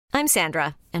I'm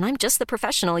Sandra, and I'm just the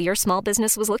professional your small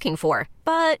business was looking for.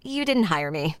 But you didn't hire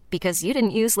me because you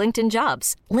didn't use LinkedIn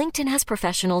Jobs. LinkedIn has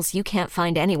professionals you can't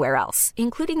find anywhere else,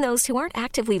 including those who aren't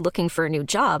actively looking for a new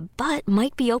job, but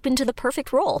might be open to the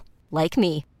perfect role, like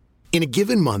me. In a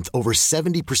given month, over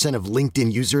 70% of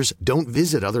LinkedIn users don't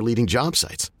visit other leading job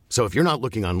sites. So if you're not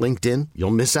looking on LinkedIn,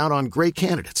 you'll miss out on great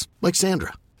candidates like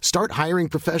Sandra. Start hiring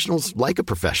professionals like a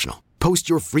professional. Post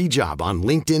your free job on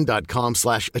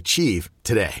linkedin.com/achieve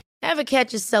today. Ever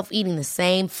catch yourself eating the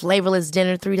same flavorless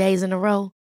dinner 3 days in a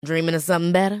row? Dreaming of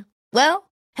something better?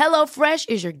 Well, HelloFresh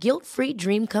is your guilt-free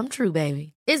dream come true,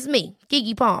 baby. It's me,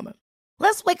 Keke Palmer.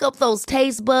 Let's wake up those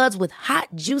taste buds with hot,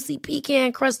 juicy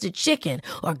pecan-crusted chicken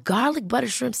or garlic butter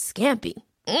shrimp scampi.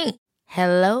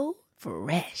 Hello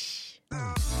Fresh.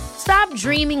 Stop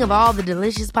dreaming of all the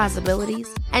delicious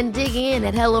possibilities and dig in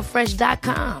at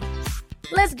HelloFresh.com.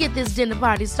 Let's get this dinner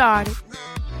party started.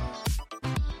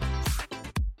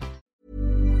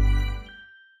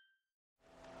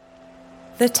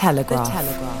 The Telegraph.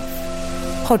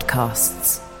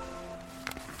 Podcasts.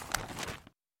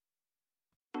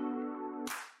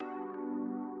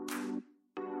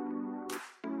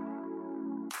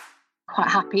 Quite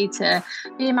happy to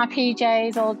be in my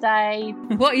PJs all day.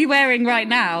 What are you wearing right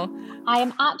now? I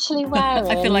am actually wearing...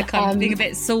 I feel like I'm being a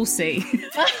bit saucy.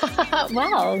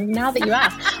 Well, now that you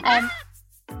ask.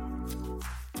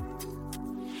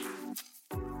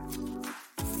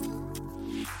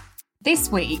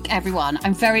 This week, everyone,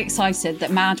 I'm very excited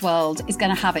that Mad World is going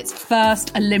to have its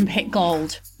first Olympic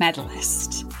gold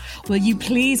medalist. Will you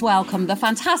please welcome the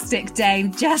fantastic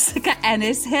Dame Jessica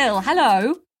Ennis-Hill?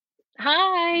 Hello.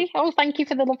 Hi. Oh, thank you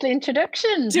for the lovely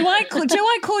introduction. Do I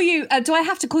call you? Do I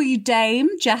have to call you Dame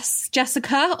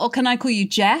Jessica, or can I call you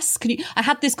Jess? I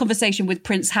had this conversation with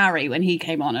Prince Harry when he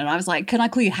came on, and I was like, can I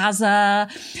call you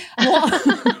Hazza?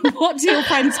 What do your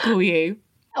friends call you?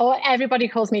 Oh, everybody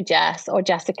calls me Jess or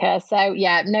Jessica. So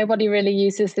yeah, nobody really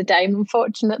uses the Dame,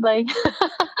 unfortunately.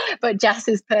 But Jess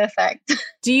is perfect.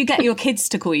 Do you get your kids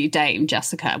to call you Dame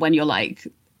Jessica when you're like,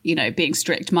 being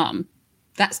strict mum?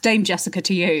 That's Dame Jessica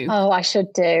to you. Oh, I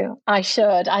should do. I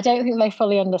should. I don't think they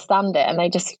fully understand it, and they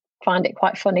just find it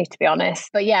quite funny, to be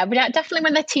honest. But yeah, definitely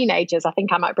when they're teenagers, I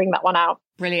think I might bring that one out.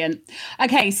 Brilliant.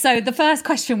 Okay, so the first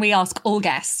question we ask all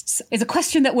guests is a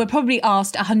question that we're probably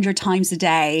asked 100 times a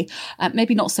day.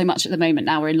 Maybe not so much at the moment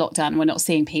now we're in lockdown and we're not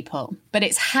seeing people. But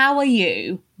it's, how are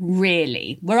you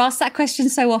really? We're asked that question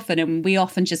so often, and we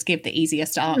often just give the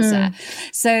easiest answer.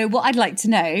 So what I'd like to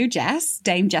know, Jess,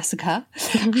 Dame Jessica,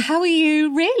 how are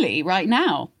you really right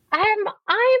now?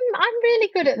 I'm really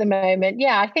good at the moment.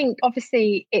 Yeah, I think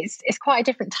obviously it's quite a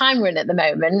different time we're in at the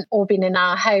moment, all being in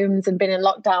our homes and being in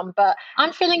lockdown, but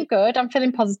I'm feeling good. I'm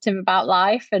feeling positive about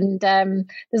life, and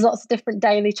there's lots of different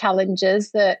daily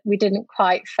challenges that we didn't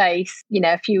quite face,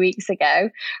 a few weeks ago.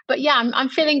 But yeah, I'm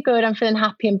feeling good. I'm feeling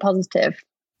happy and positive.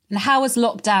 And how has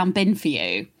lockdown been for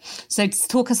you? So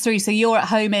talk us through. So you're at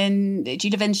home do you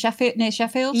live in Sheffield, near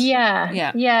Sheffield?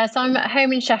 Yeah. So I'm at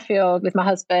home in Sheffield with my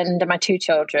husband and my 2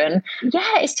 children.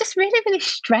 Yeah, it's just really, really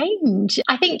strange.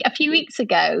 I think a few weeks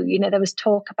ago, there was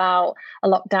talk about a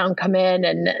lockdown coming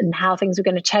and how things were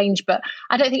going to change. But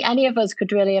I don't think any of us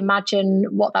could really imagine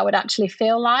what that would actually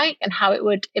feel like and how it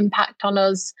would impact on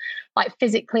us, like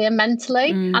physically and mentally.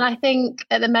 And I think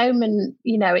at the moment,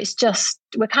 it's just,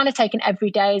 we're kind of taking every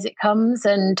day as it comes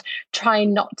and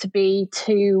trying not to be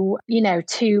too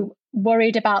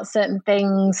worried about certain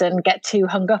things and get too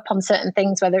hung up on certain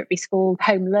things, whether it be school,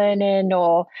 home learning,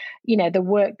 or, the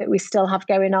work that we still have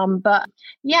going on. But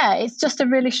yeah, it's just a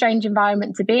really strange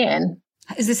environment to be in.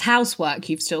 Is this housework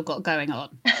you've still got going on?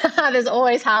 There's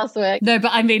always housework. No,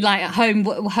 but I mean like at home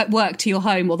work to your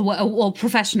home, or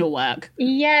professional work.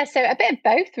 Yeah, so a bit of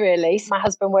both really. So my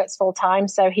husband works full time,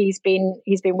 so he's been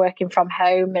working from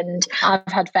home, and I've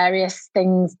had various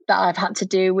things that I've had to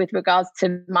do with regards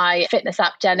to my fitness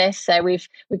app, Jennis. So we've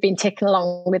been ticking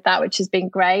along with that, which has been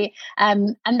great.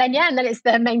 And then it's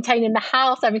the maintaining the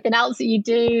house, everything else that you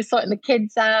do, sorting the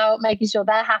kids out, making sure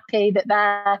they're happy, that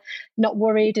they're not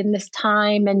worried in this time.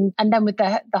 And then with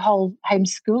the whole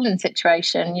homeschooling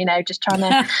situation, just trying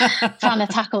to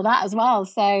tackle that as well.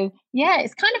 So yeah,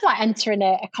 it's kind of like entering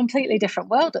a completely different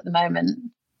world at the moment.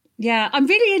 Yeah, I'm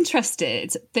really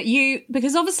interested that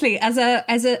because obviously as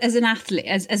an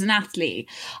athlete,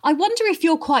 I wonder if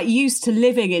you're quite used to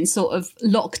living in sort of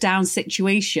lockdown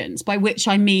situations, by which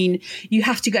I mean you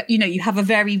have to go, you have a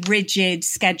very rigid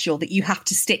schedule that you have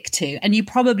to stick to. And you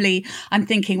probably, I'm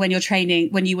thinking when you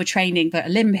were training for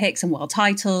Olympics and world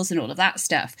titles and all of that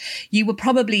stuff, you were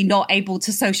probably not able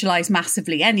to socialize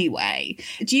massively anyway.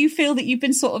 Do you feel that you've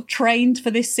been sort of trained for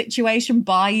this situation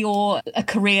by your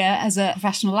career as a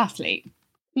professional athlete? athlete?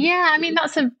 Yeah, I mean,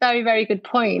 that's a very, very good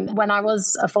point. When I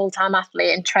was a full-time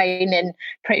athlete and training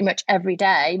pretty much every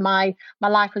day, my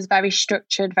life was very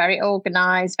structured, very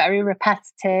organized, very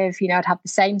repetitive. I'd have the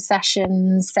same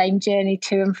sessions, same journey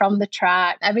to and from the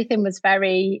track. Everything was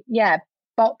very,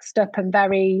 boxed up and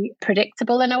very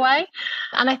predictable in a way.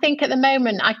 And I think at the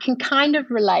moment I can kind of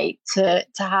relate to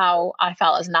how I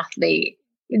felt as an athlete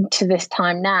to this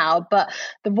time now. But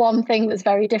the one thing that's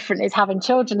very different is having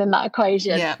children in that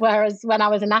equation. Yeah. Whereas when I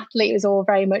was an athlete, it was all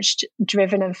very much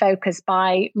driven and focused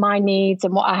by my needs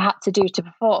and what I had to do to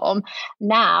perform.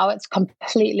 Now it's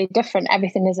completely different.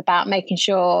 Everything is about making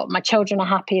sure my children are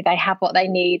happy, they have what they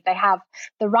need, they have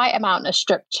the right amount of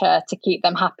structure to keep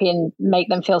them happy and make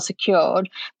them feel secured,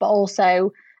 but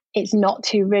also it's not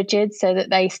too rigid so that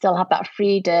they still have that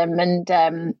freedom and,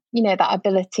 that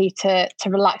ability to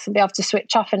relax and be able to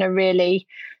switch off in a really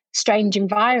strange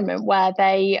environment where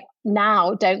they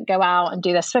now don't go out and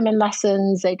do their swimming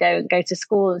lessons. They don't go to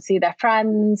school and see their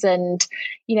friends. And,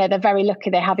 they're very lucky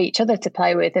they have each other to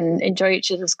play with and enjoy each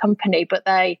other's company. But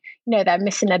they're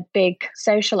missing a big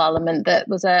social element that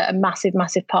was a massive,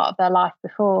 massive part of their life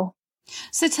before.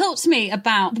 So talk to me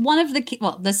about one of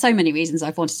there's so many reasons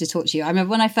I've wanted to talk to you. I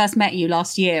remember when I first met you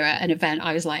last year at an event,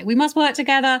 I was like, we must work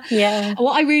together. Yeah.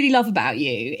 What I really love about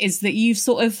you is that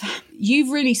you've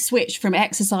really switched from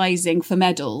exercising for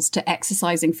medals to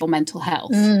exercising for mental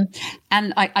health.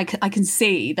 And I can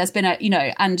see there's been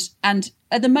and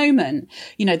at the moment,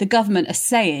 the government are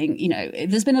saying,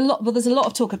 there's a lot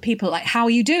of talk of people like, how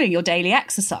are you doing your daily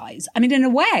exercise? I mean, in a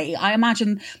way, I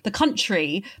imagine the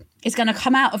country is going to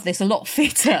come out of this a lot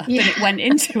fitter than it went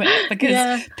into it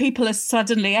because people are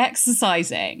suddenly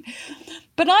exercising.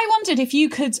 But I wondered if you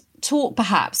could talk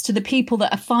perhaps to the people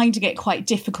that are finding it quite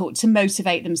difficult to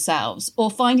motivate themselves or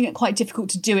finding it quite difficult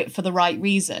to do it for the right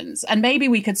reasons. And maybe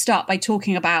we could start by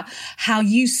talking about how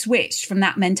you switched from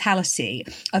that mentality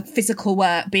of physical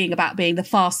work being about being the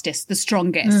fastest, the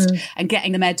strongest and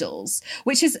getting the medals,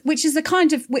 which is the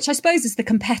kind of, which I suppose is the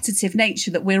competitive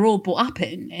nature that we're all brought up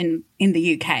in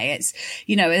the UK. It's,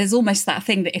 there's almost that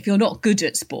thing that if you're not good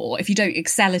at sport, if you don't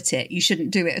excel at it, you shouldn't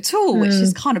do it at all, which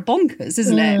is kind of bonkers,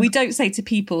 isn't it? We don't say to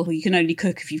people, you can only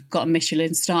cook if you've got a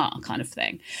Michelin star kind of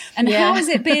thing. And how has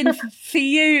it been for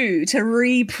you to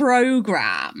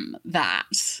reprogram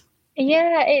that?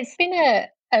 Yeah, it's been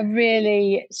a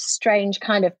really strange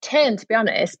kind of turn, to be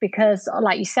honest, because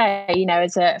like you say,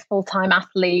 as a full-time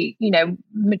athlete,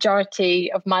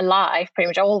 majority of my life, pretty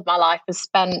much all of my life was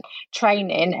spent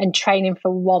training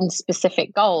for one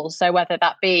specific goal. So whether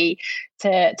that be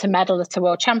to medal at a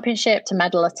world championship, to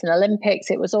medal at an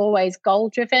Olympics, it was always goal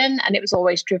driven and it was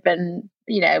always driven,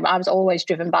 I was always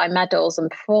driven by medals and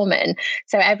performing.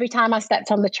 So every time I stepped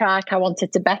on the track, I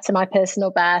wanted to better my personal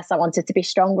best. I wanted to be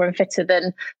stronger and fitter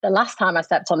than the last time I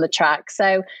stepped on the track.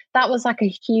 So that was like a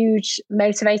huge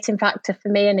motivating factor for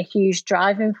me and a huge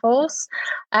driving force.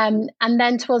 And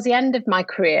then towards the end of my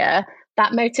career,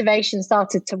 that motivation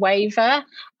started to waver.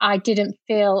 I didn't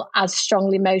feel as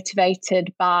strongly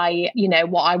motivated by,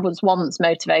 what I was once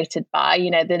motivated by,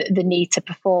 the need to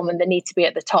perform and the need to be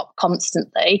at the top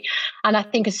constantly. And I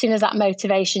think as soon as that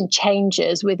motivation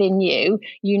changes within you,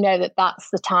 that that's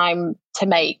the time to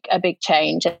make a big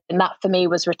change. And that for me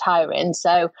was retiring.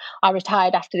 So I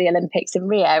retired after the Olympics in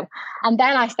Rio. And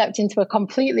then I stepped into a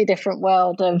completely different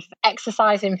world of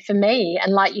exercising for me.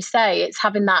 And like you say, it's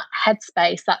having that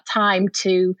headspace, that time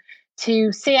to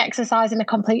see exercise in a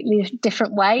completely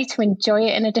different way, to enjoy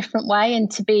it in a different way,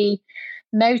 and to be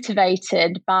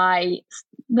motivated by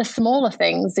the smaller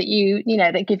things that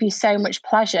that give you so much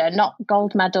pleasure, not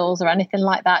gold medals or anything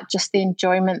like that, just the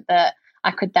enjoyment that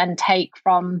I could then take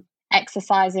from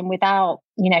exercising without,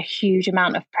 huge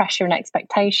amount of pressure and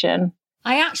expectation.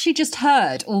 I actually just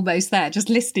heard almost there, just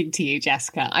listening to you,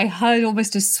 Jessica, I heard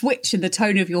almost a switch in the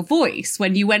tone of your voice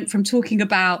when you went from talking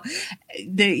about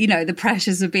the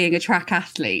pressures of being a track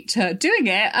athlete to doing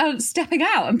it, stepping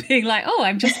out and being like, oh,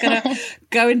 I'm just going to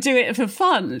go and do it for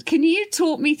fun. Can you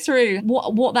talk me through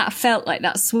what that felt like,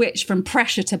 that switch from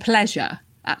pressure to pleasure?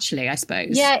 Actually, I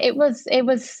suppose. Yeah, it was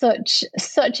such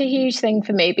a huge thing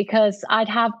for me because I'd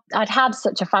had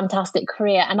such a fantastic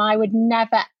career and I would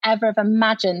never, ever have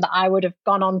imagined that I would have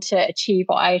gone on to achieve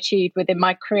what I achieved within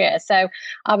my career. So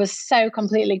I was so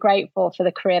completely grateful for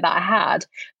the career that I had.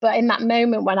 But in that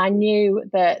moment when I knew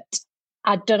that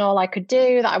I'd done all I could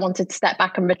do, that I wanted to step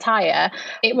back and retire,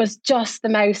 it was just the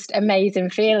most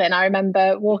amazing feeling. I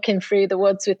remember walking through the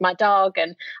woods with my dog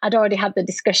and I'd already had the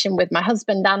discussion with my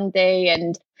husband, Andy,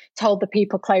 and told the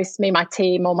people close to me, my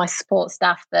team or my support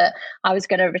staff, that I was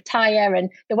going to retire. And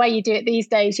the way you do it these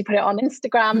days, you put it on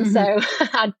Instagram. Mm-hmm. So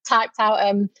I typed out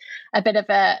a bit of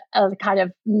a kind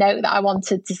of note that I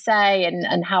wanted to say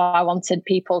and how I wanted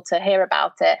people to hear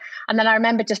about it. And then I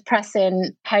remember just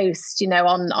pressing post,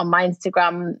 on my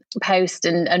Instagram post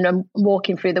and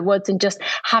walking through the woods and just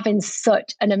having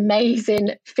such an amazing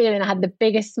feeling. I had the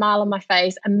biggest smile on my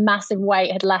face, a massive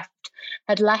weight had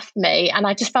left me. And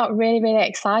I just felt really, really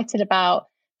excited about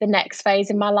the next phase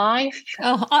in my life.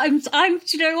 Oh, I'm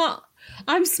do you know what?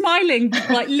 I'm smiling,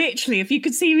 like literally, if you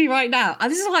could see me right now.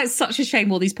 And this is why it's such a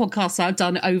shame all these podcasts are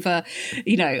done over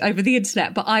the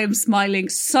internet, but I am smiling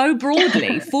so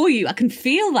broadly for you. I can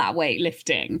feel that weight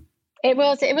lifting. It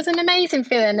was an amazing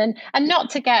feeling, and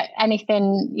not to get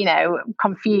anything,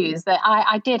 confused, that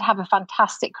I did have a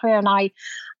fantastic career, and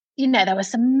there were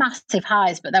some massive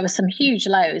highs, but there were some huge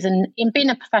lows. And in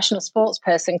being a professional sports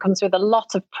person comes with a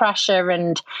lot of pressure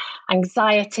and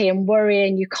anxiety and worry,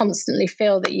 and you constantly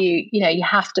feel that you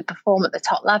have to perform at the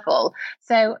top level.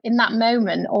 So in that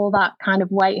moment, all that kind of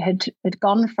weight had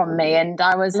gone from me, and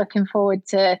I was looking forward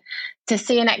to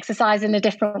seeing exercise in a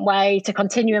different way, to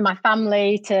continuing my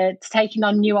family, to taking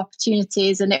on new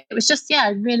opportunities. And it was just,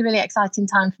 a really, really exciting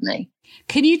time for me.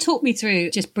 Can you talk me through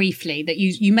just briefly that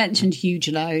you mentioned huge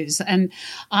lows, and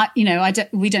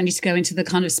we don't need to go into the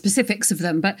kind of specifics of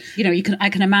them, but I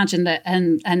can imagine that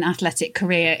an athletic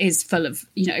career is full of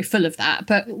that.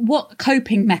 But what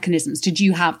coping mechanisms did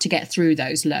you have to get through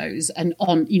those lows and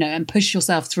and push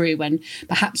yourself through when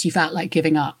perhaps you felt like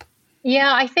giving up?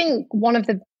 Yeah, I think one of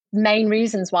the main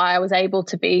reasons why I was able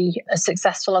to be as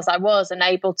successful as I was and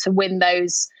able to win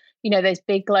those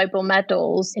big global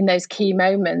medals in those key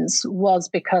moments was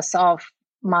because of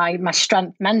my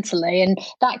strength mentally. And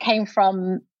that came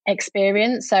from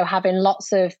experience. So having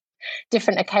lots of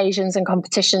different occasions and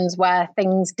competitions where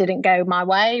things didn't go my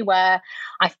way, where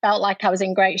I felt like I was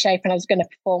in great shape and I was going to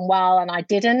perform well and I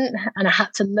didn't. And I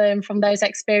had to learn from those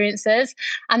experiences.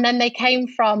 And then they came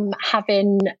from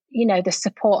having, the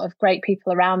support of great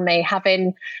people around me,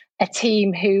 having a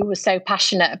team who was so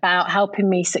passionate about helping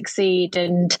me succeed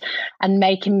and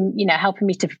helping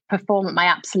me to perform at my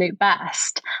absolute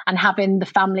best, and having the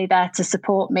family there to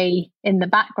support me in the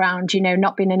background,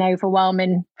 not being an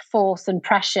overwhelming force and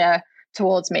pressure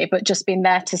towards me, but just being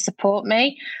there to support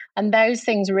me. And those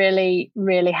things really,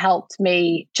 really helped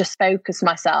me just focus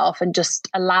myself and just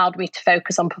allowed me to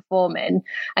focus on performing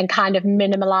and kind of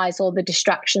minimize all the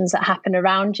distractions that happen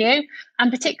around you. And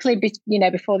particularly,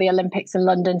 before the Olympics in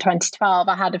London 2012,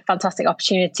 I had a fantastic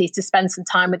opportunity to spend some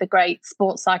time with a great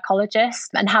sports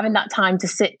psychologist, and having that time to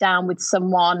sit down with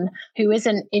someone who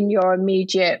isn't in your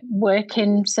immediate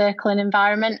working circle and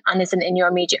environment and isn't in your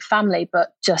immediate family,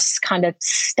 but just kind of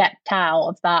stepped out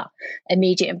of that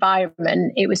immediate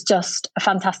environment. It was just a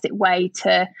fantastic way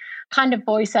to kind of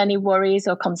voice any worries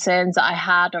or concerns that I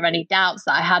had or any doubts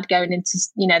that I had going into,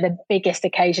 the biggest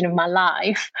occasion of my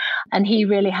life. And he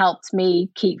really helped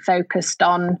me keep focused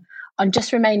on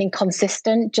just remaining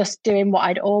consistent, just doing what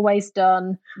I'd always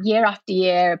done year after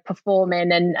year,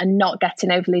 performing and not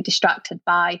getting overly distracted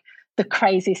by the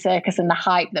crazy circus and the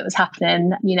hype that was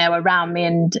happening, around me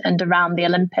and around the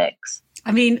Olympics.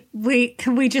 I mean,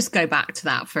 can we just go back to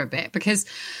that for a bit? Because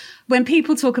when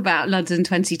people talk about London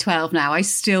 2012 now, I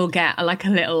still get like a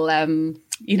little,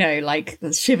 like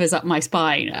shivers up my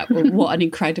spine. What an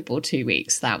incredible 2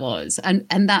 weeks that was.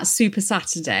 And that Super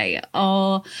Saturday,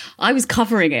 I was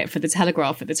covering it for the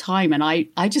Telegraph at the time. And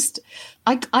I just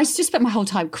spent my whole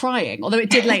time crying, although it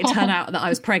did later turn out that I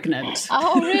was pregnant.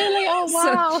 Oh, really? Oh,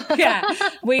 wow. So, yeah,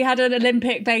 we had an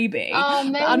Olympic baby. Oh,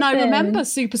 amazing. And I remember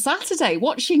Super Saturday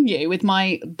watching you with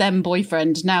my then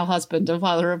boyfriend, now husband and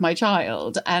father of my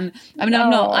child. And I mean,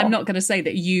 I'm not going to say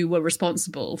that you were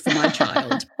responsible for my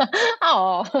child.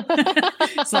 Oh,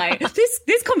 it's like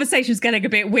this conversation's getting a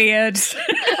bit weird.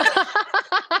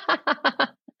 But,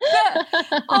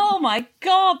 oh my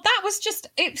God, that was just,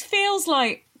 it feels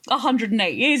like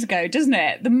 108 years ago, doesn't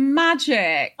it? The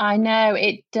magic. I know,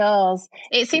 it does.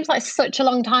 It seems like such a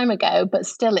long time ago, but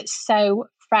still it's so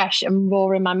fresh and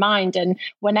raw in my mind. And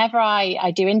whenever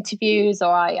I do interviews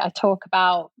or I talk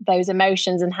about those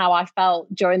emotions and how I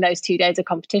felt during those 2 days of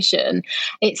competition,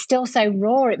 it's still so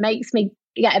raw. It makes me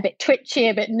get a bit twitchy,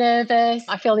 a bit nervous.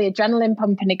 I feel the adrenaline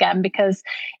pumping again because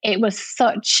it was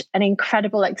such an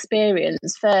incredible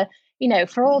experience for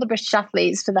all the British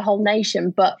athletes, for the whole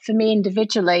nation. But for me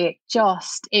individually,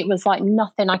 it was like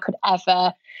nothing I could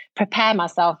ever prepare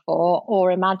myself for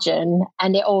or imagine.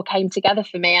 And it all came together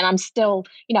for me. And I'm still,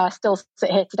 I still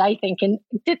sit here today thinking,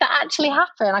 did that actually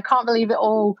happen? I can't believe it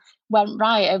all went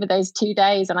right over those 2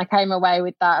 days. And I came away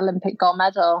with that Olympic gold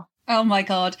medal. Oh my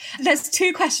God. There's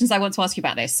two questions I want to ask you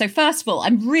about this. So first of all,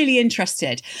 I'm really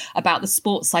interested about the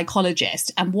sports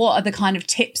psychologist and what are the kind of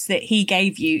tips that he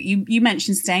gave you. You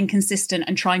mentioned staying consistent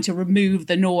and trying to remove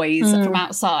the noise from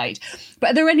outside.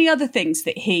 But are there any other things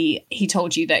that he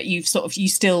told you that you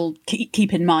still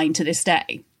keep in mind to this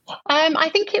day? I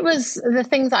think it was the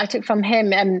things that I took from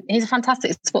him. He's a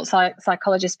fantastic sports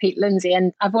psychologist, Pete Lindsay,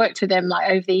 and I've worked with him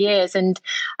over the years. And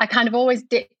I kind of always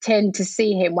dipped in to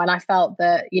see him when I felt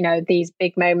that, these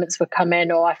big moments were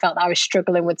coming, or I felt that I was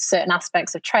struggling with certain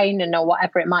aspects of training or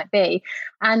whatever it might be.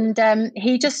 And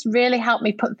he just really helped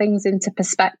me put things into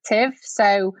perspective.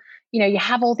 So, you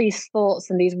have all these thoughts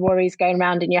and these worries going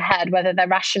around in your head, whether they're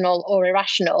rational or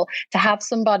irrational, to have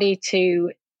somebody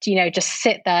to just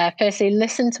sit there, firstly,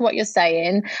 listen to what you're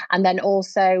saying, and then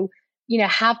also,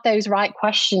 have those right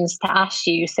questions to ask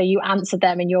you. So you answer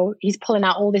them and he's pulling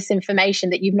out all this information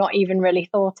that you've not even really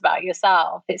thought about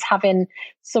yourself. It's having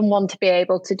someone to be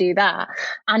able to do that.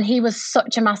 And he was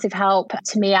such a massive help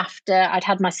to me after I'd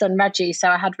had my son Reggie. So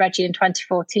I had Reggie in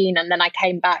 2014, and then I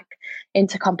came back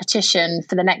into competition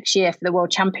for the next year for the World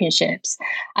Championships.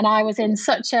 And I was in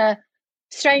such a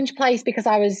strange place because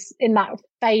I was in that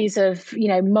phase of,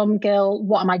 mum guilt.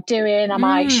 What am I doing?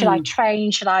 Should I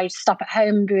train? Should I stop at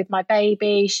home and be with my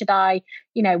baby? Should I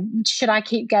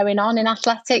keep going on in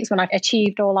athletics when I've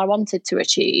achieved all I wanted to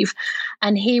achieve?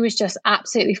 And he was just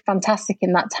absolutely fantastic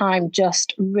in that time,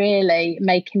 just really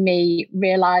making me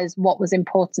realize what was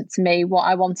important to me, what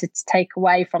I wanted to take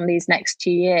away from these next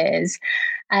 2 years,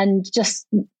 and just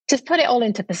put it all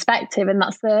into perspective. And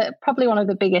that's probably one of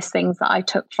the biggest things that I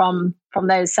took from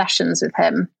those sessions with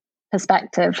him,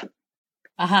 perspective.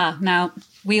 Now,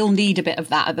 we all need a bit of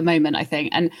that at the moment, I think.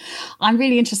 And I'm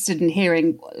really interested in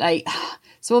hearing,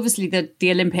 so obviously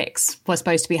the Olympics were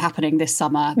supposed to be happening this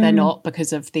summer. They're not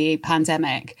because of the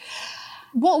pandemic.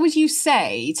 What would you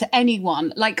say to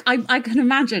anyone? I can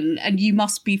imagine, and you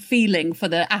must be feeling for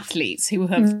the athletes who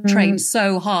have trained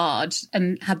so hard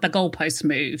and had the goalposts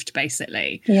moved,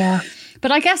 basically. Yeah.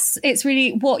 But I guess it's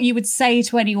really what you would say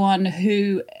to anyone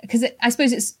who, because I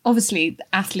suppose it's obviously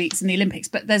athletes in the Olympics,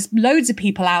 but there's loads of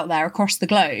people out there across the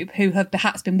globe who have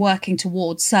perhaps been working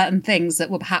towards certain things that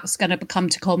were perhaps going to come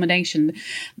to culmination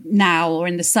now or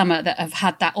in the summer that have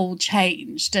had that all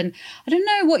changed. And I don't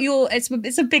know what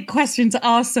it's a big question to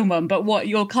ask someone, but what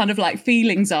your kind of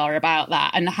feelings are about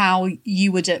that and how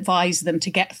you would advise them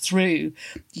to get through,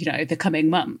 the coming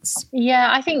months. Yeah,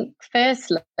 I think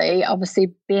firstly,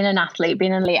 obviously being an athlete,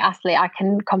 being an elite athlete, I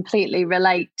can completely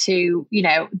relate to,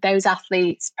 those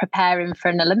athletes preparing for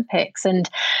an Olympics. And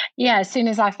yeah, as soon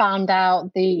as I found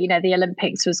out the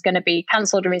Olympics was going to be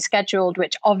cancelled and rescheduled,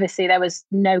 which obviously there was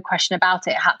no question about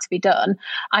it had to be done,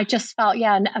 I just felt,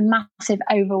 a massive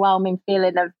overwhelming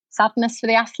feeling of sadness for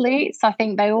the athletes. I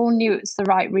think they all knew it's the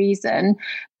right reason,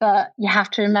 but you have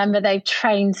to remember they've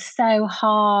trained so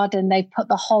hard and they've put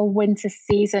the whole winter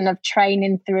season of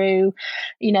training through,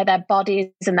 their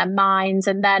bodies and their minds.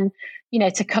 And then,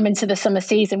 to come into the summer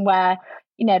season where,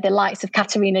 the likes of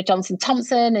Katarina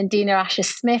Johnson-Thompson and Dina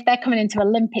Asher-Smith, they're coming into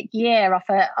Olympic year off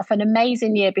an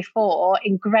amazing year before,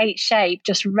 in great shape,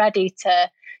 just ready to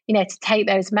take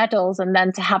those medals, and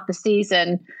then to have the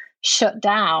season shut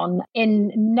down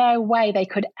in no way they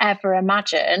could ever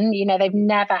imagine. They've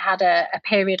never had a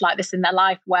period like this in their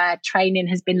life where training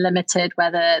has been limited,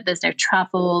 whether there's no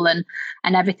travel and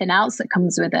everything else that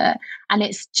comes with it. And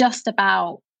it's just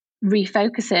about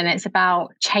refocusing. It's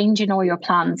about changing all your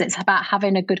plans. It's about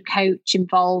having a good coach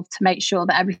involved to make sure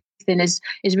that everything is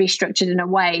restructured in a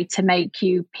way to make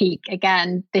you peak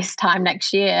again this time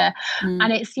next year.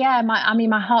 And it's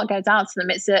my heart goes out to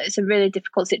them. It's a really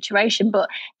difficult situation, but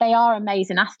they are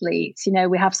amazing athletes.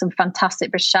 We have some fantastic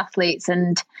British athletes,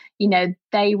 and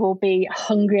they will be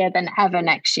hungrier than ever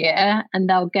next year, and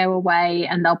they'll go away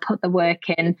and they'll put the work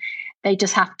in. They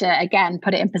just have to, again,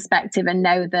 put it in perspective and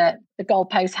know that the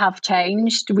goalposts have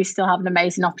changed. We still have an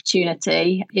amazing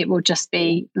opportunity. It will just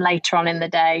be later on in the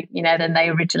day, than they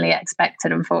originally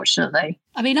expected, unfortunately.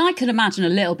 I mean, I can imagine a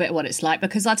little bit what it's like,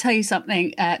 because I'll tell you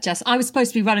something, Jess. I was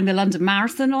supposed to be running the London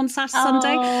Marathon on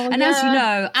Sunday, and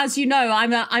yeah. as you know,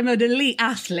 I'm an elite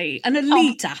athlete,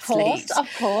 Of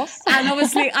course. And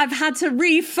obviously, I've had to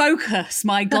refocus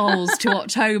my goals to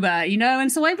October,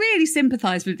 and so I really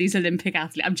sympathise with these Olympic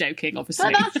athletes. I'm joking,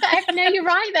 obviously. But no, you're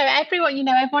right though.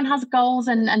 Everyone has goals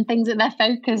and things that they're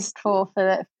focused for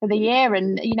the year.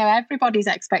 And, you know, everybody's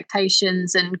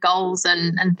expectations and goals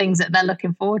and things that they're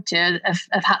looking forward to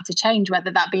have had to change,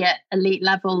 whether that be at elite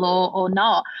level or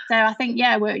not. So I think,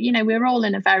 yeah, we're all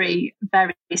in a very,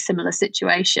 very similar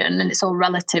situation, and it's all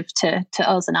relative to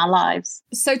us and our lives.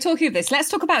 So talking of this, let's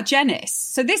talk about Ennis.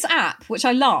 So this app, which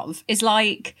I love, is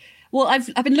like, well,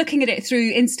 I've been looking at it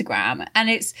through Instagram, and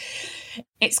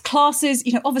it's classes.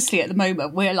 You know, obviously at the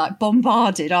moment we're like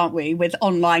bombarded, aren't we, with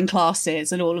online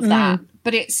classes and all of that.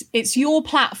 But it's your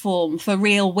platform for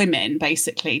real women,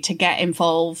 basically, to get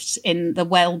involved in the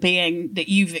well-being that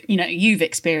you've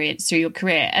experienced through your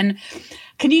career. And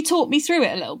can you talk me through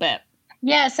it a little bit?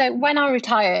 Yeah, so when I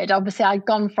retired, obviously I'd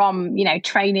gone from, you know,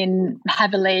 training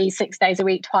heavily 6 days a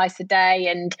week, twice a day,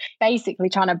 and basically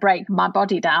trying to break my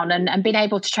body down and being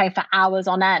able to train for hours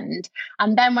on end.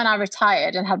 And then when I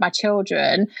retired and had my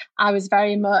children, I was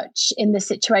very much in the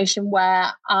situation where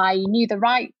I knew the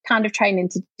right kind of training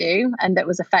to do and that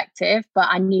was effective, but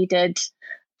I needed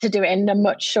to do it in a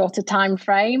much shorter time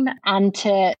frame and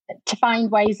to find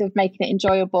ways of making it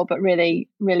enjoyable, but really,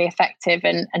 really effective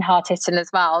and hard hitting as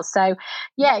well. So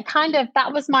yeah,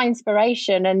 that was my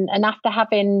inspiration. And after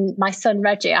having my son,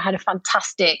 Reggie, I had a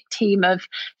fantastic team of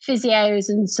physios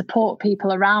and support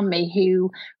people around me who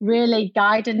really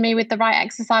guided me with the right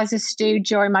exercises to do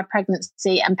during my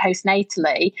pregnancy and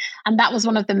postnatally. And that was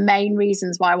one of the main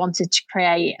reasons why I wanted to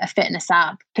create a fitness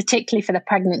app, particularly for the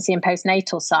pregnancy and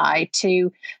postnatal side,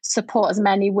 to support as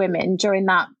many women during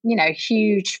that, you know,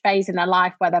 huge phase in their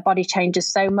life where their body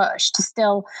changes so much, to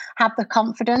still have the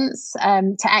confidence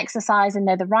to exercise and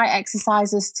know the right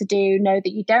exercises to do, know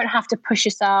that you don't have to push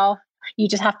yourself. You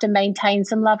just have to maintain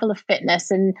some level of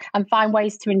fitness and find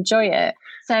ways to enjoy it.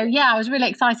 So yeah, I was really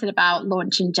excited about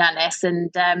launching Ennis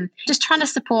and just trying to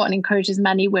support and encourage as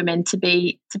many women to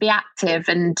be active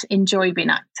and enjoy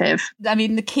being active. I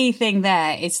mean, the key thing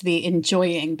there is the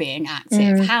enjoying being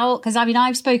active. How? Because I mean,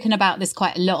 I've spoken about this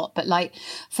quite a lot, but like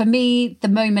for me, the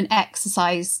moment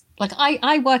exercise. Like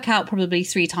I work out probably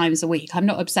 3 times a week. I'm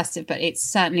not obsessive, but it's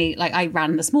certainly like I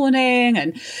ran this morning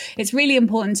and it's really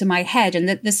important to my head. And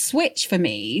the switch for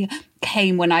me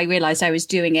came when I realized I was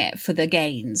doing it for the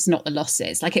gains, not the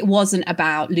losses. Like it wasn't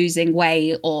about losing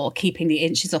weight or keeping the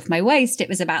inches off my waist. It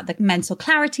was about the mental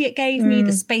clarity it gave me,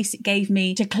 the space it gave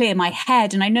me to clear my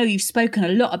head. And I know you've spoken a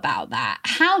lot about that.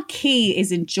 How key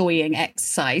is enjoying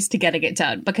exercise to getting it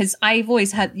done? Because I've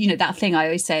always had, you know, that thing I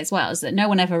always say as well is that no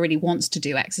one ever really wants to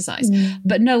do exercise,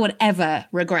 but no one ever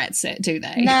regrets it, do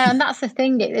they? No, and that's the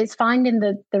thing. It's finding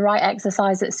the right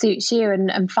exercise that suits you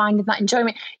and finding that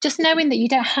enjoyment. Just knowing that you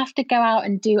don't have to go out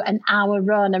and do an hour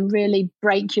run and really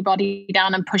break your body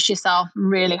down and push yourself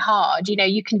really hard. You know,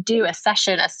 you can do a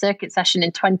circuit session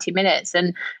in 20 minutes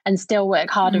and still work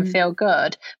hard and feel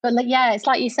good. But like, yeah, it's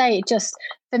like you say, it just,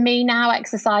 for me now,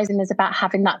 exercising is about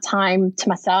having that time to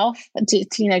myself,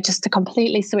 just to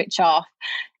completely switch off.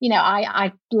 You know,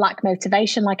 I lack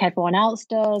motivation like everyone else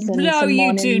does. And no,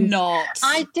 you do not.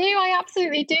 I do. I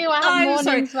absolutely do. I have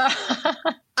mornings.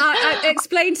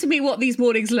 Explain to me what these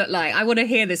mornings look like. I want to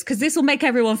hear this because this will make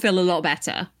everyone feel a lot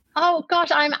better. Oh gosh,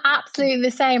 I'm absolutely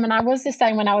the same. And I was the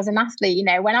same when I was an athlete. You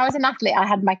know, when I was an athlete, I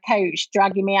had my coach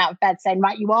dragging me out of bed saying,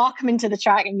 right, you are coming to the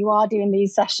track and you are doing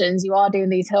these sessions, you are doing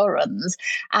these hill runs.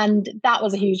 And that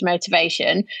was a huge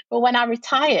motivation. But when I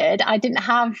retired, I didn't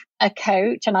have a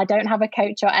coach and I don't have a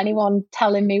coach or anyone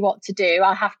telling me what to do.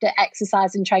 I have to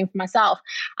exercise and train for myself.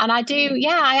 And I do,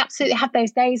 I absolutely have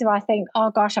those days where I think,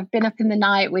 oh gosh, I've been up in the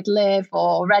night with Liv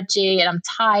or Reggie and I'm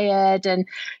tired and,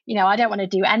 you know, I don't want to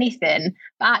do anything.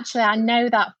 But actually, I know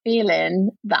that feeling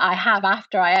that I have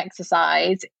after I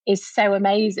exercise is so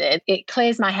amazing. It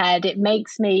clears my head. It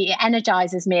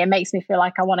energizes me. It makes me feel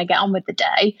like I want to get on with the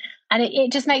day. And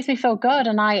it just makes me feel good.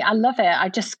 And I love it. I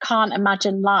just can't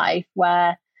imagine life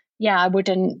where, I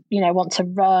wouldn't, want to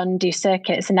run, do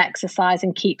circuits and exercise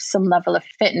and keep some level of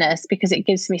fitness because it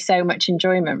gives me so much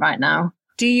enjoyment right now.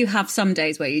 Do you have some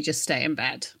days where you just stay in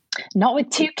bed? Not with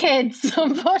 2 kids,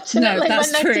 unfortunately, no,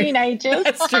 when they're teenagers.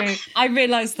 That's true. I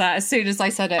realised that as soon as I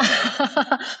said it.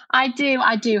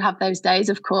 I do have those days,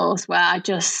 of course, where I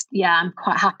just, I'm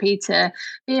quite happy to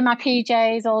be in my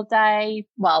PJs all day.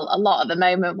 Well, a lot at the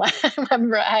moment when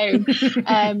we're at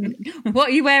home. What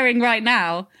are you wearing right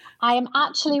now? I am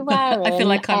actually wearing... I feel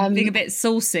like I'm being a bit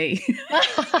saucy.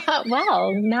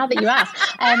 Well, now that you ask.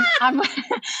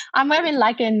 I'm wearing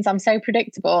leggings. I'm so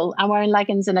predictable. I'm wearing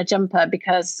leggings and a jumper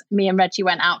because me and Reggie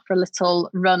went out for a little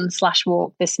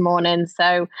run/walk this morning.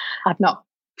 So I've not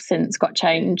since got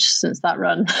changed since that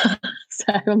run. So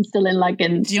I'm still in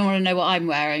leggings. Do you want to know what I'm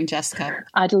wearing, Jessica?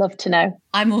 I'd love to know.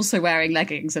 I'm also wearing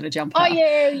leggings and a jumper. Are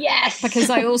you? Yes. Because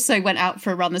I also went out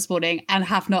for a run this morning and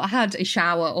have not had a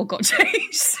shower or got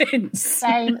changed since.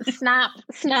 Same. Snap.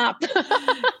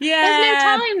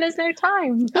 Yeah. There's no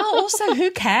time. Oh, also,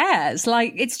 who cares?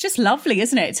 Like, it's just lovely,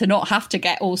 isn't it, to not have to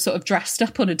get all sort of dressed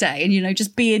up on a day and,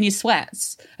 just be in your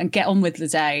sweats and get on with the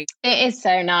day. It is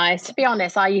so nice. To be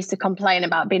honest, I used to complain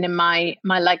about being in my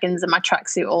leggings and my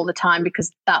tracksuit all the time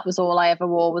because that was all I ever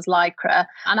wore was Lycra.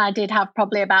 And I did have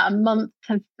probably about a month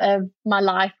of my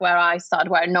life where I started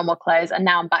wearing normal clothes, and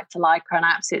now I'm back to Lycra and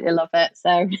I absolutely love it.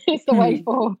 So it's the way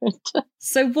forward.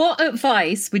 So what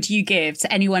advice would you give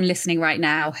to anyone listening right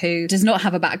now who does not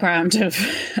have a background of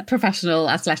professional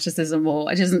athleticism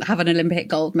or doesn't have an Olympic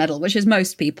gold medal, which is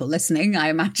most people listening, I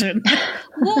imagine?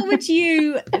 What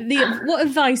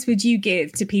advice would you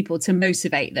give to people to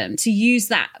motivate them to use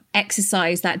that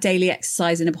exercise, that daily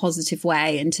exercise, in a positive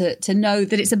way, and to know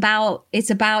that it's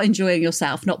about enjoying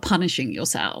yourself, not punishing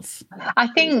yourself? I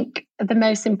think the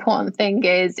most important thing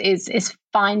is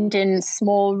finding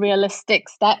small, realistic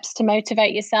steps to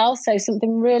motivate yourself. So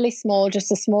something really small, just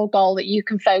a small goal that you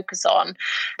can focus on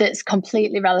that's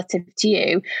completely relative to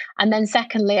you. And then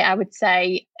secondly, I would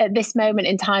say at this moment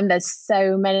in time, there's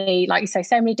so many, like you say,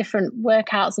 so many different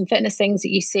workouts and fitness things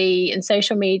that you see in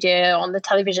social media, on the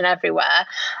television, everywhere.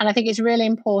 And I think it's really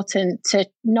important to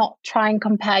not try and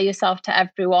compare yourself to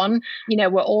everyone.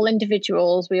 We're all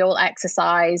individuals. We all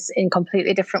exercise in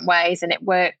completely different ways, and it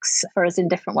works for us in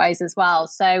different ways as well.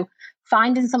 So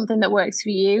finding something that works for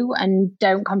you, and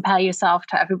don't compare yourself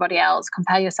to everybody else.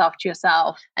 Compare yourself to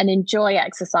yourself and enjoy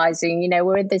exercising.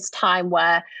 We're in this time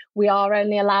where we are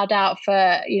only allowed out for,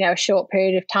 a short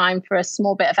period of time for a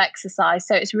small bit of exercise.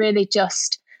 So it's really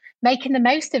just making the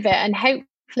most of it, and hopefully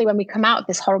when we come out of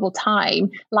this horrible time,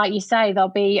 like you say, there'll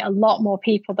be a lot more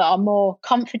people that are more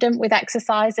confident with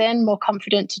exercising, more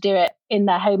confident to do it in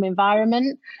their home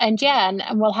environment. And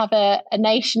we'll have a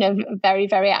nation of very,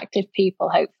 very active people,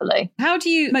 hopefully. How do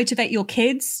you motivate your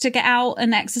kids to get out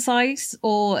and exercise,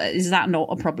 or is that not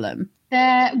a problem?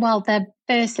 They're both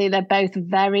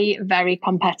very, very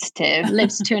competitive.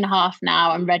 Liv's 2.5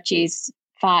 now, and Reggie's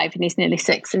 5 and he's nearly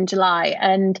 6 in July.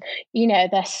 And,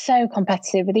 they're so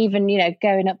competitive with even,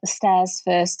 going up the stairs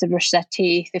first to brush their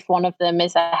teeth. If one of them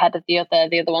is ahead of the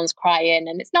other one's crying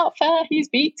and it's not fair, he's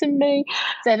beaten me.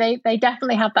 So they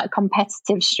definitely have that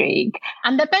competitive streak.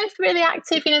 And they're both really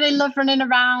active. They love running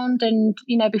around. And,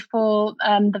 before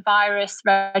the virus,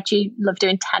 Reggie loved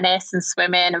doing tennis and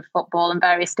swimming and football and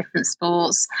various different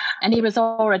sports. And he was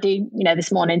already,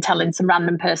 this morning telling some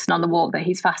random person on the walk that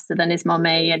he's faster than his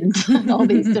mummy and all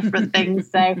these different things.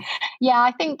 So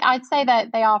I think I'd say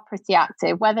that they are pretty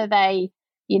active. Whether they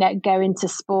go into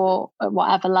sport at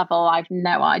whatever level, I've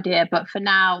no idea, but for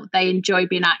now they enjoy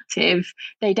being active.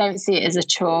 They don't see it as a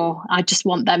chore. I just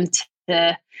want them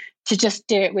to just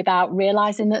do it without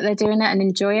realizing that they're doing it and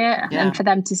enjoy it. Yeah. And for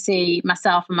them to see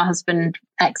myself and my husband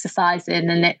exercising,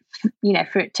 and it,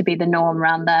 for it to be the norm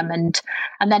around them. And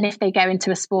then if they go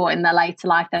into a sport in their later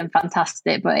life, then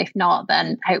fantastic. But if not,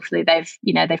 then hopefully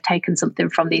they've taken something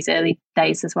from these early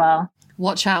days as well.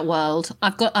 Watch out, world.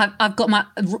 I've got my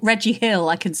Reggie Hill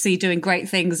I can see doing great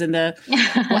things in the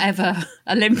whatever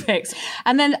Olympics.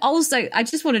 And then also I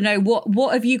just want to know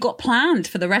what have you got planned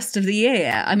for the rest of the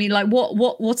year? I mean, like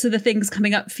what are the things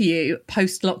coming up for you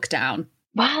post lockdown?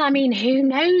 Well, I mean, who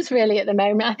knows really at the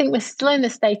moment? I think we're still in the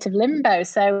state of limbo.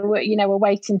 So, we're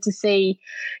waiting to see,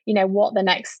 what the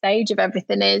next stage of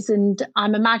everything is. And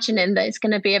I'm imagining that it's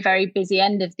going to be a very busy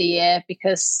end of the year,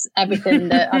 because everything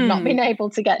that I've not been able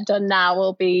to get done now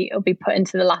will be put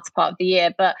into the latter part of the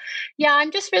year. But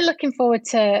I'm just really looking forward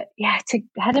to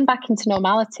heading back into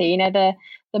normality.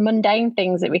 The mundane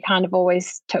things that we kind of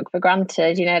always took for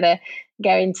granted, the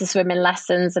going to swimming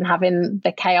lessons and having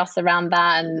the chaos around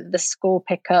that, and the school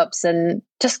pickups, and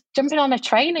just jumping on a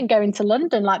train and going to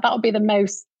London. Like, that would be the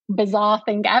most bizarre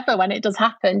thing ever when it does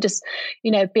happen, just,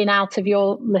 being out of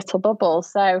your little bubble.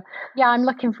 So I'm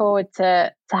looking forward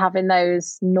to having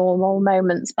those normal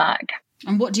moments back.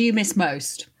 And what do you miss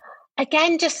most?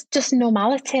 Again, just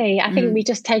normality. I think we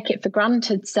just take it for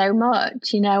granted so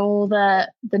much, all the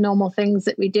normal things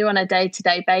that we do on a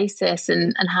day-to-day basis,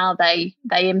 and how they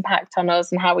impact on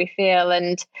us and how we feel.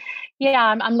 And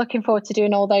I'm looking forward to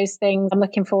doing all those things. I'm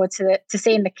looking forward to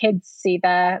seeing the kids see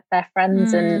their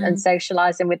friends and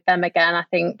socializing with them again. I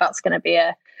think that's going to be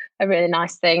a really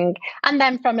nice thing. And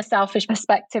then from a selfish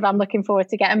perspective, I'm looking forward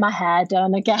to getting my hair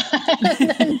done again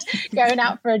and going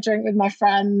out for a drink with my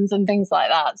friends and things like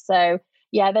that. So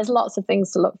yeah, there's lots of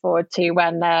things to look forward to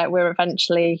when we're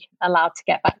eventually allowed to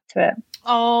get back to it.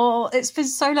 Oh, it's been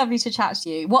so lovely to chat to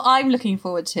you. What I'm looking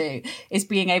forward to is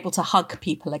being able to hug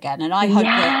people again. And I hope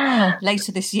that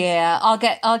later this year I'll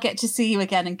get to see you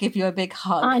again and give you a big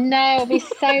hug. I know, it'll be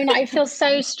so nice. It feels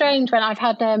so strange when I've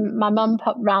had my mum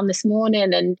pop round this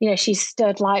morning and, you know, she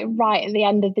stood like right at the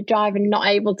end of the drive and not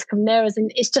able to come near us.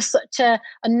 And it's just such a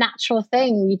natural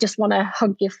thing. You just want to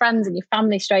hug your friends and your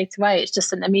family straight away. It's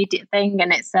just an immediate thing.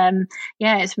 And it's,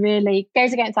 it's really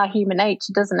goes against our human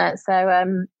nature, doesn't it? So,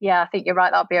 I think you're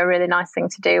right. That'll be a really nice thing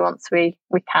to do once we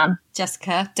can.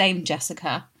 Dame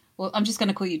Jessica. Well, I'm just going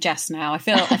to call you Jess now. I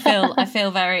feel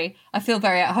very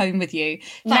at home with you.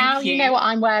 Now you know what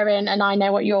I'm wearing, and I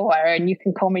know what you're wearing. You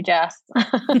can call me Jess.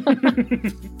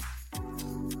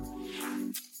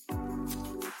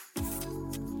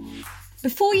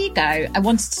 Before you go, I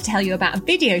wanted to tell you about a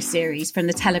video series from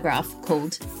The Telegraph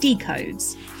called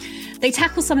Decodes. They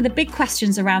tackle some of the big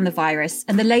questions around the virus,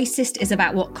 and the latest is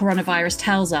about what coronavirus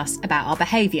tells us about our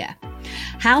behaviour.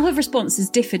 How have responses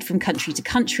differed from country to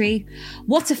country?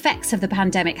 What effects have the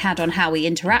pandemic had on how we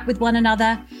interact with one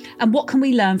another? And what can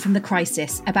we learn from the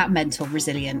crisis about mental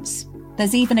resilience?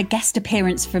 There's even a guest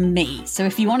appearance from me, so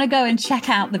if you want to go and check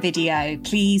out the video,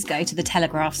 please go to The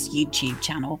Telegraph's YouTube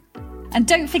channel. And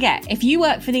don't forget, if you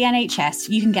work for the NHS,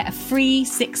 you can get a free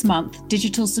 6-month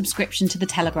digital subscription to The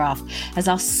Telegraph as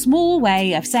our small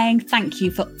way of saying thank you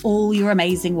for all your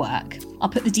amazing work. I'll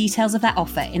put the details of that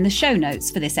offer in the show notes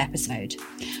for this episode.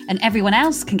 And everyone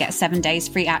else can get 7 days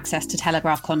free access to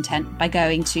Telegraph content by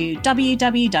going to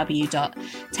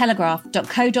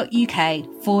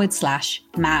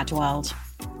www.telegraph.co.uk/madworld.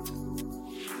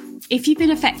 If you've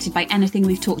been affected by anything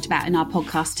we've talked about in our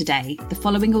podcast today, the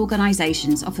following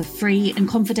organisations offer free and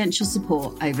confidential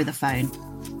support over the phone.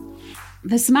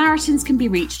 The Samaritans can be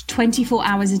reached 24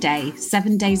 hours a day,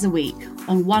 7 days a week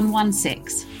on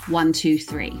 116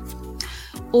 123.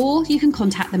 Or you can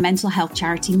contact the mental health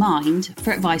charity Mind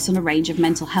for advice on a range of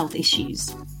mental health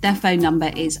issues. Their phone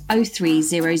number is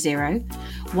 0300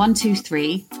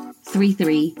 123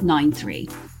 3393.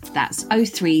 That's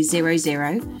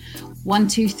 0300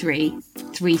 123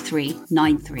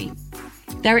 3393.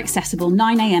 They're accessible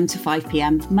 9 a.m. to 5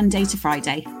 p.m, Monday to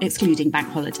Friday, excluding bank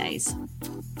holidays.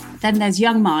 Then there's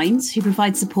Young Minds, who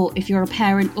provide support if you're a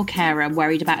parent or carer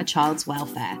worried about a child's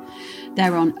welfare.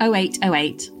 They're on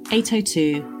 0808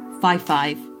 802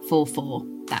 5544.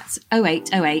 That's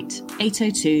 0808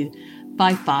 802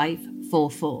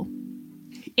 5544.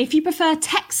 If you prefer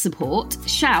text support,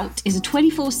 Shout is a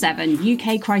 24/7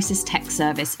 UK crisis text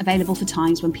service available for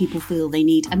times when people feel they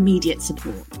need immediate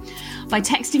support. By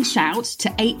texting Shout to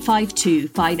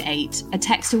 85258, a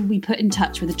texter will be put in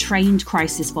touch with a trained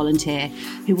crisis volunteer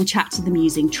who will chat to them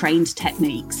using trained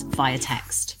techniques via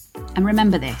text. And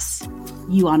remember this,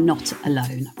 you are not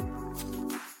alone.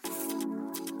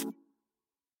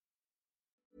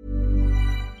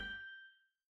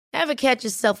 Ever catch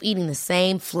yourself eating the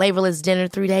same flavorless dinner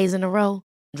 3 days in a row?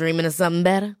 Dreaming of something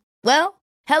better? Well,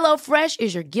 HelloFresh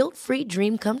is your guilt-free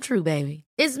dream come true, baby.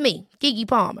 It's me, Keke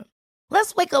Palmer.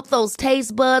 Let's wake up those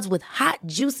taste buds with hot,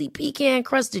 juicy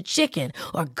pecan-crusted chicken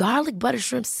or garlic butter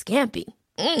shrimp scampi.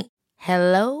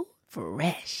 Hello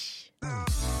Fresh.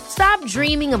 Stop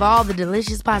dreaming of all the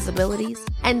delicious possibilities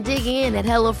and dig in at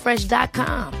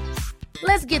HelloFresh.com.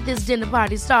 Let's get this dinner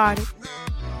party started.